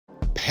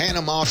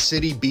Panama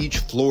City Beach,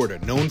 Florida,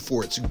 known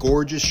for its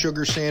gorgeous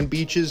sugar sand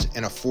beaches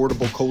and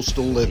affordable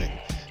coastal living.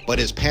 But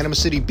is Panama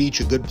City Beach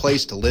a good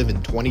place to live in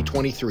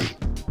 2023?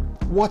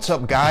 What's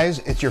up, guys?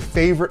 It's your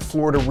favorite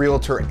Florida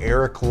realtor,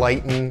 Eric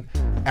Lighton.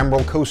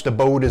 Emerald Coast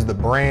Abode is the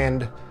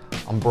brand.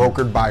 I'm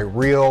brokered by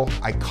Real.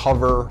 I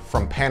cover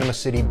from Panama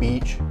City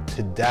Beach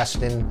to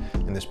Destin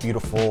in this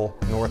beautiful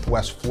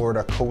Northwest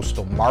Florida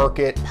coastal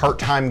market.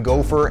 Part-time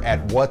gopher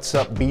at What's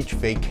Up Beach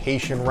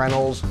Vacation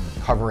Rentals,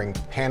 covering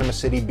Panama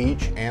City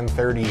Beach and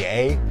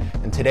 30A.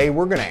 And today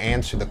we're gonna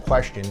answer the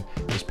question,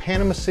 is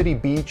Panama City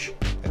Beach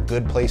a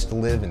good place to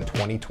live in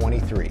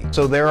 2023?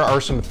 So there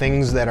are some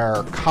things that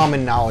are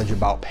common knowledge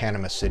about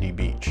Panama City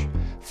Beach.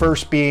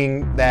 First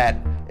being that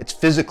it's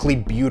physically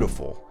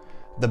beautiful.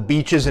 The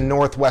beaches in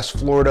Northwest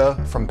Florida,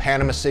 from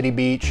Panama City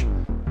Beach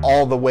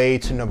all the way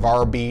to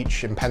Navarre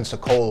Beach in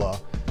Pensacola,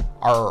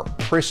 are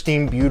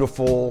pristine,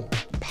 beautiful,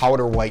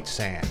 powder white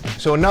sand.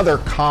 So another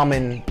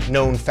common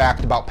known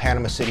fact about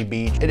Panama City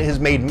Beach, it has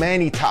made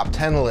many top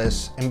 10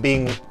 lists in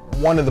being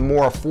one of the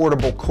more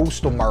affordable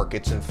coastal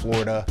markets in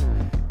Florida,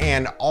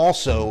 and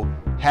also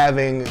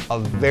having a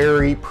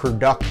very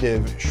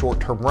productive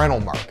short-term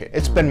rental market.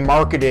 It's been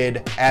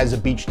marketed as a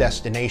beach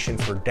destination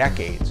for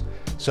decades,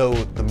 so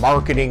the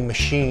marketing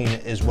machine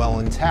is well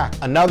intact.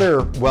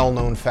 Another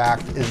well-known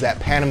fact is that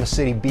Panama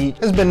City Beach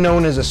has been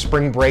known as a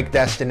spring break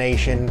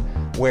destination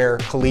where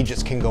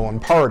collegiates can go and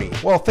party.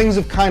 Well, things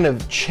have kind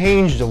of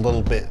changed a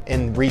little bit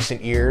in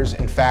recent years.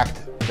 In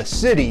fact, the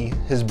city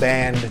has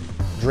banned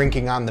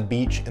drinking on the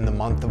beach in the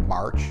month of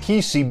March.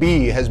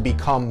 PCB has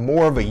become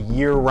more of a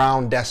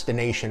year-round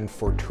destination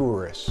for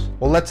tourists.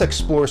 Well, let's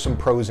explore some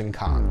pros and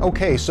cons.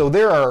 Okay, so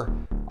there are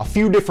a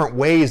few different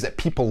ways that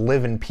people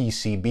live in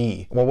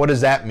PCB. Well, what does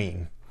that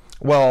mean?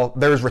 Well,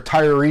 there's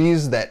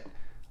retirees that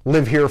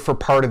live here for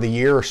part of the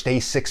year or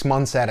stay 6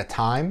 months at a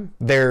time.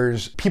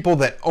 There's people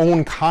that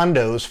own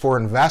condos for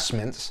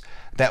investments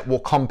that will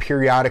come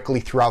periodically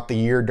throughout the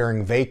year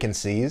during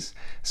vacancies,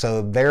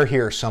 so they're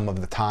here some of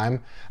the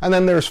time. And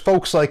then there's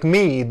folks like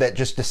me that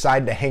just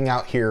decide to hang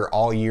out here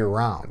all year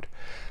round.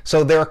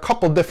 So there are a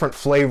couple different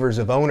flavors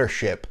of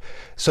ownership.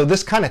 So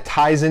this kind of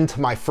ties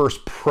into my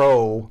first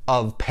pro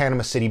of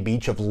Panama City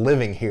Beach, of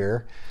living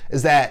here,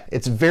 is that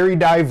it's very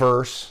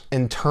diverse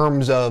in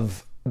terms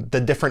of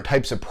the different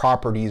types of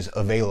properties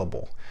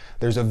available.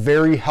 There's a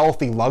very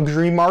healthy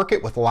luxury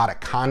market with a lot of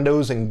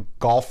condos and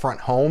golf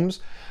front homes.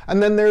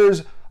 And then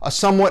there's a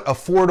somewhat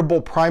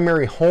affordable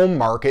primary home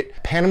market.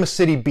 Panama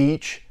City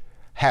Beach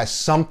has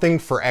something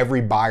for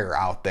every buyer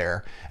out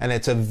there. And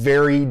it's a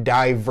very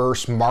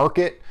diverse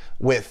market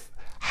with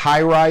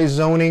high-rise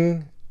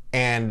zoning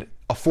and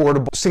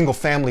affordable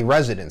single-family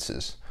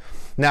residences.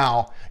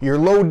 Now, your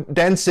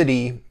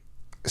low-density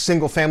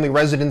single-family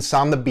residents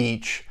on the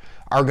beach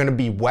are going to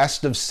be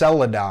west of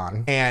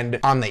Celadon, and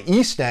on the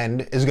east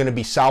end is going to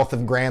be south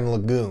of Grand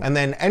Lagoon. And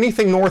then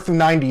anything north of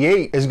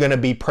 98 is going to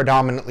be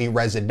predominantly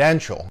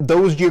residential.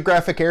 Those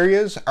geographic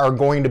areas are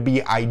going to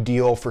be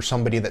ideal for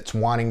somebody that's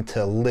wanting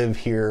to live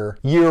here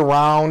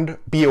year-round,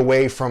 be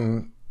away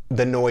from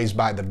the noise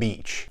by the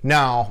beach.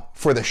 Now,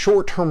 for the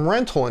short-term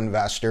rental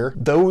investor,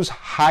 those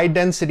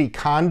high-density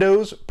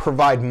condos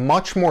provide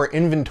much more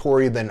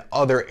inventory than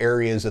other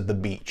areas of the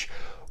beach.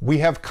 We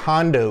have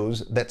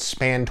condos that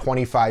span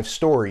 25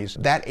 stories.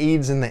 That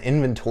aids in the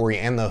inventory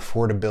and the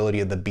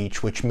affordability of the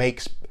beach, which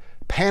makes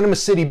Panama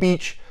City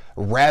Beach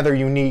rather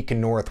unique in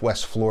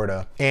Northwest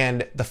Florida.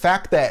 And the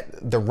fact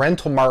that the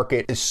rental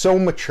market is so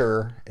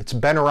mature, it's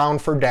been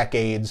around for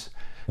decades,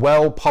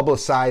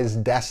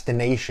 well-publicized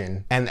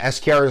destination, and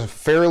STR is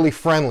fairly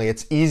friendly.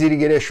 It's easy to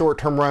get a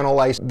short-term rental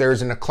license.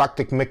 There's an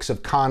eclectic mix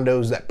of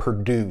condos that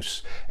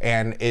produce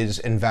and is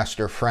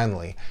investor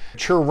friendly.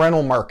 Mature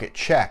rental market,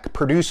 check.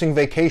 Producing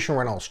vacation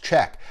rentals,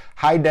 check.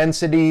 High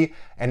density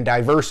and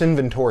diverse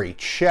inventory,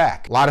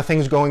 check. A lot of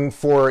things going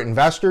for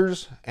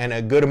investors and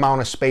a good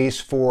amount of space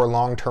for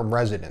long-term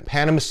residents.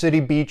 Panama City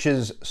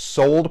Beach's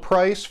sold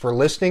price for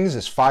listings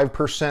is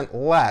 5%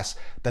 less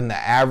than the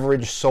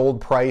average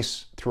sold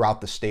price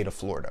throughout the state of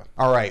Florida.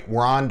 All right,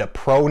 we're on to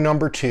pro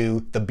number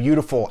 2, the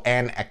beautiful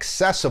and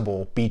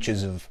accessible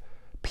beaches of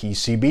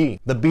PCB.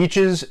 The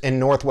beaches in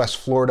Northwest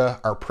Florida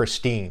are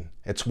pristine.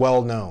 It's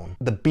well known.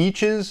 The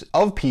beaches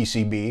of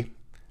PCB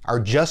are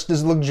just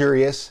as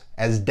luxurious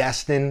as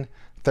Destin,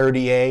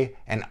 30A,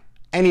 and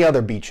any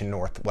other beach in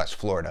Northwest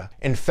Florida.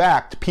 In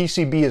fact,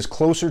 PCB is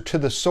closer to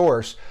the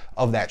source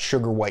of that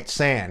sugar white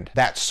sand.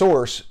 That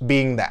source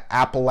being the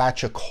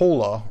Appalachian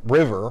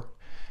River,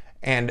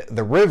 and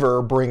the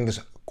river brings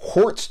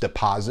quartz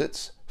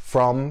deposits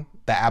from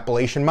the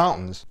Appalachian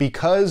Mountains.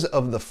 Because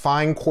of the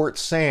fine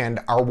quartz sand,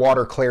 our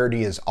water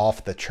clarity is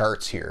off the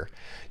charts here.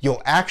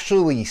 You'll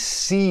actually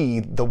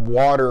see the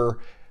water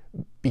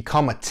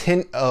become a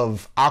tint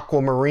of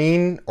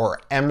aquamarine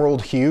or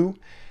emerald hue,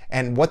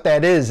 and what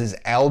that is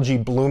algae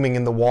blooming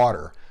in the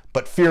water.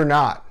 But fear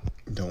not.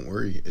 Don't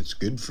worry, it's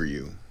good for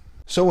you.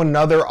 So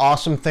another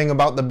awesome thing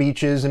about the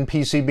beaches in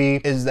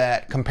PCB is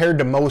that compared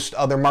to most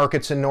other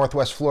markets in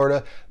Northwest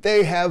Florida,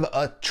 they have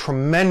a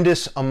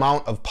tremendous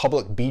amount of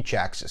public beach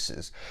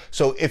accesses.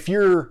 So if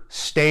you're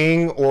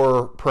staying,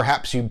 or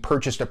perhaps you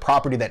purchased a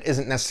property that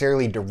isn't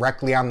necessarily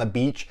directly on the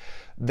beach,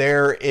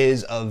 there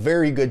is a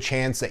very good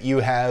chance that you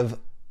have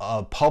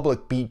a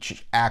public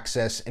beach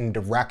access in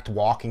direct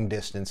walking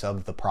distance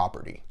of the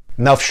property.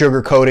 Enough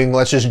sugarcoating,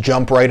 let's just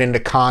jump right into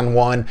con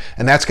one,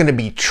 and that's going to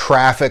be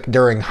traffic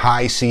during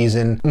high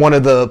season. One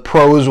of the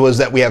pros was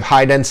that we have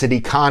high density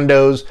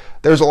condos.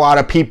 There's a lot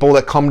of people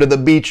that come to the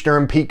beach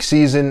during peak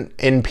season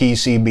in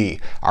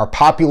PCB. Our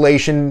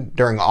population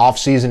during off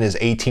season is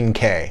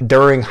 18K.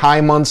 During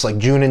high months like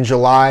June and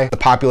July, the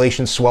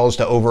population swells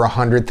to over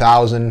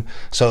 100,000.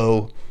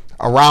 So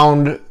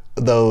around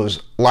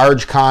those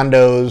large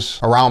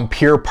condos around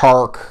Pier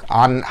Park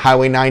on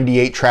Highway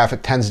 98,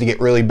 traffic tends to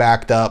get really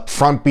backed up.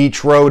 Front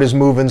Beach Road is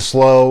moving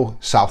slow.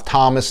 South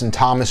Thomas and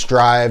Thomas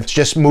Drive, it's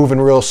just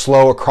moving real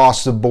slow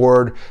across the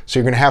board. So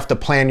you're gonna have to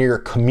plan your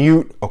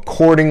commute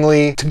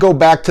accordingly. To go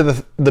back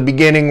to the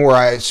beginning where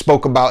I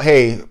spoke about,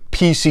 hey,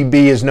 PCB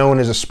is known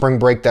as a spring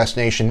break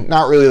destination.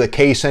 Not really the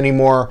case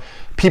anymore.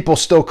 People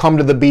still come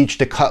to the beach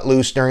to cut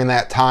loose during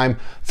that time.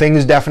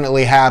 Things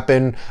definitely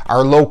happen.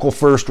 Our local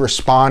first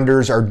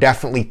responders are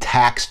definitely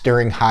taxed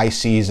during high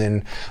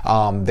season.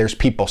 There's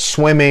people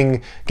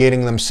swimming,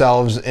 getting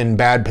themselves in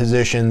bad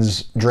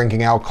positions,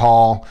 drinking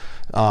alcohol,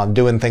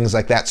 doing things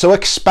like that. So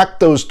expect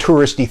those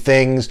touristy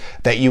things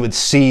that you would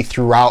see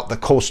throughout the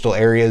coastal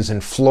areas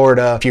in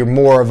Florida. If you're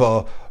more of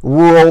a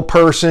rural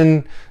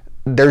person,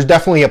 there's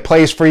definitely a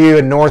place for you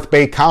in North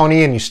Bay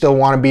County and you still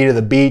want to be to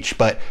the beach,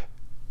 but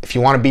if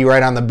you want to be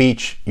right on the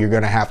beach, you're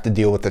going to have to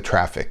deal with the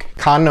traffic.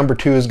 Con number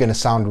two is going to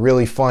sound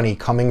really funny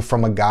coming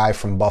from a guy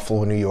from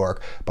Buffalo, New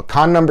York, but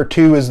con number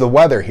two is the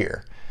weather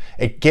here.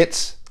 It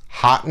gets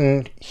hot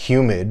and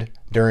humid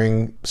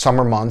during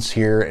summer months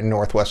here in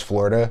Northwest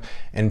Florida.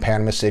 In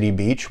Panama City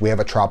Beach, we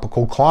have a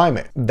tropical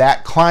climate.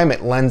 That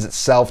climate lends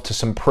itself to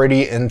some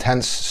pretty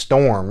intense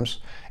storms,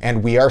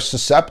 and we are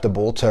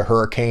susceptible to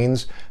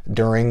hurricanes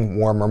during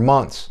warmer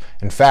months.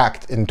 In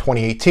fact, in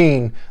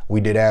 2018, we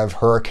did have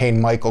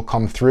Hurricane Michael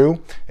come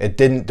through. It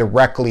didn't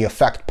directly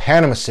affect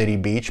Panama City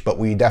Beach, but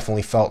we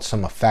definitely felt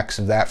some effects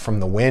of that from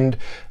the wind.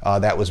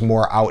 That was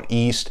more out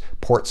east,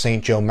 Port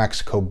St. Joe,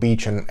 Mexico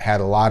Beach, and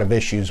had a lot of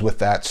issues with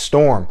that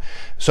storm.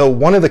 So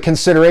one of the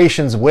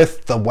considerations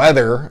with the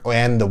weather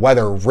and the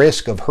weather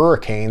risk of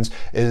hurricanes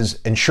is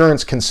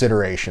insurance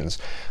considerations.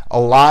 A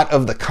lot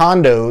of the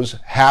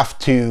condos have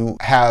to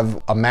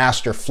have a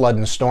master flood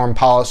and storm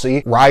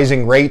policy.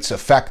 Rising rates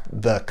affect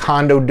the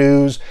condo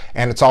dues,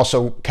 and it's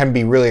also can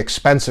be really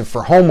expensive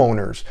for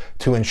homeowners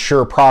to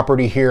insure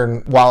property here.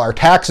 And while our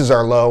taxes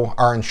are low,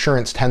 our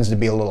insurance tends to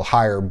be a little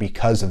higher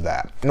because of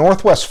that.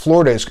 Northwest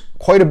Florida is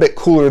quite a bit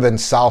cooler than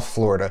South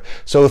Florida.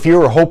 So if you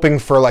were hoping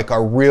for like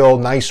a real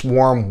nice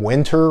warm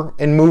winter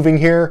in moving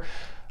here,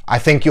 I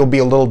think you'll be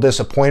a little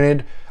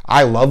disappointed.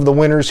 I love the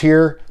winters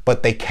here,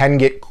 but they can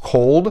get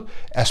cold,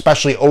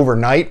 especially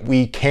overnight.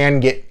 We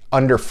can get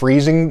under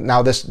freezing.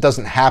 Now, this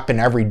doesn't happen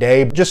every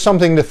day, but just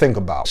something to think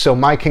about. So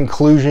my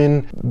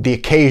conclusion, the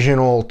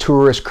occasional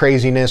tourist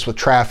craziness with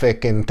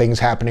traffic and things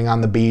happening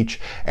on the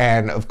beach,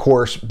 and of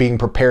course, being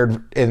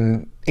prepared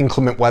in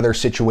inclement weather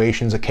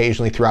situations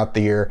occasionally throughout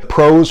the year.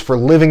 Pros for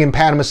living in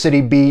Panama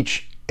City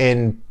Beach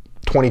in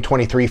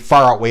 2023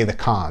 far outweigh the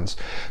cons.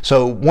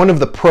 So one of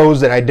the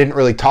pros that I didn't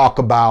really talk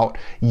about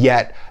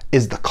yet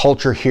is the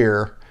culture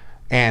here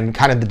and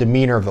kind of the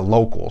demeanor of the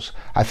locals.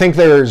 I think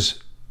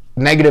there's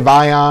negative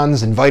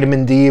ions and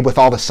vitamin D with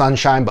all the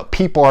sunshine, but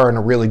people are in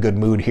a really good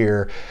mood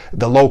here.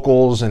 The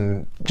locals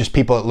and just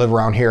people that live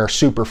around here are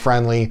super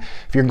friendly.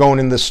 If you're going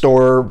in the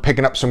store,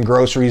 picking up some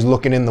groceries,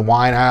 looking in the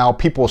wine aisle,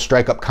 people will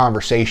strike up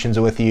conversations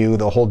with you.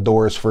 They'll hold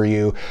doors for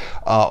you.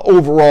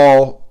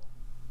 Overall,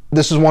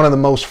 this is one of the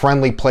most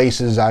friendly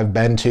places I've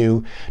been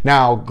to.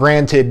 Now,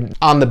 granted,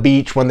 on the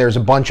beach, when there's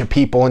a bunch of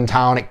people in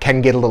town, it can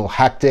get a little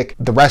hectic.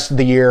 The rest of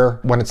the year,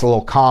 when it's a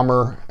little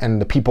calmer and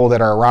the people that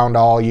are around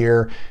all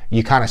year,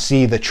 you kind of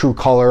see the true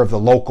color of the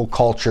local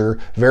culture.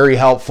 Very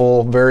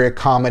helpful, very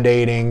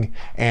accommodating,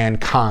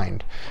 and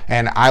kind.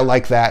 And I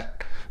like that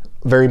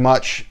very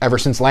much. Ever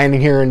since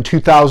landing here in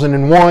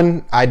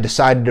 2001, I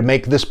decided to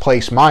make this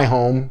place my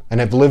home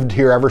and have lived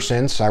here ever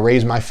since. I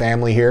raised my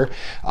family here.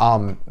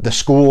 The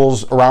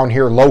schools around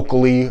here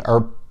locally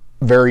are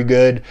very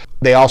good.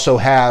 They also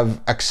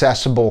have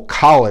accessible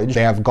college.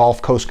 They have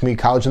Gulf Coast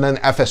Community College, and then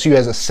FSU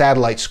has a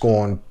satellite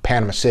school in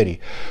Panama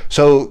City.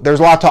 So there's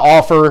a lot to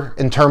offer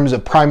in terms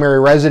of primary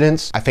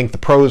residence. I think the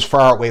pros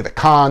far outweigh the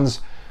cons.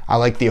 I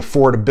like the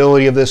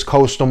affordability of this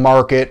coastal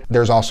market.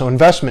 There's also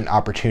investment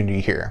opportunity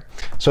here.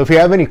 So if you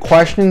have any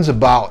questions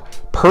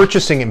about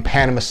purchasing in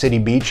Panama City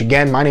Beach.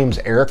 Again, my name is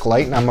Eric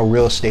Lighton. I'm a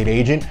real estate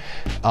agent.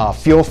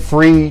 Feel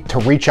free to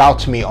reach out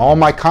to me. All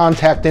my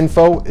contact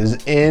info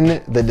is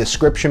in the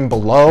description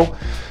below.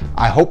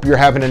 I hope you're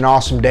having an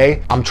awesome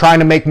day. I'm trying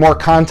to make more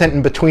content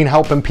in between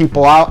helping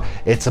people out.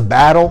 It's a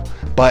battle,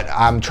 but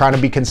I'm trying to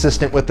be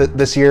consistent with it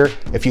this year.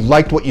 If you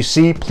liked what you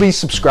see, please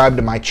subscribe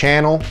to my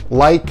channel,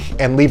 like,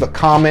 and leave a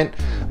comment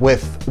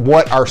with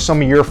what are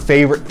some of your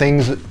favorite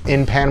things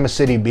in Panama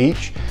City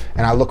Beach.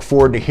 And I look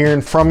forward to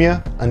hearing from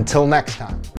you. Until next time.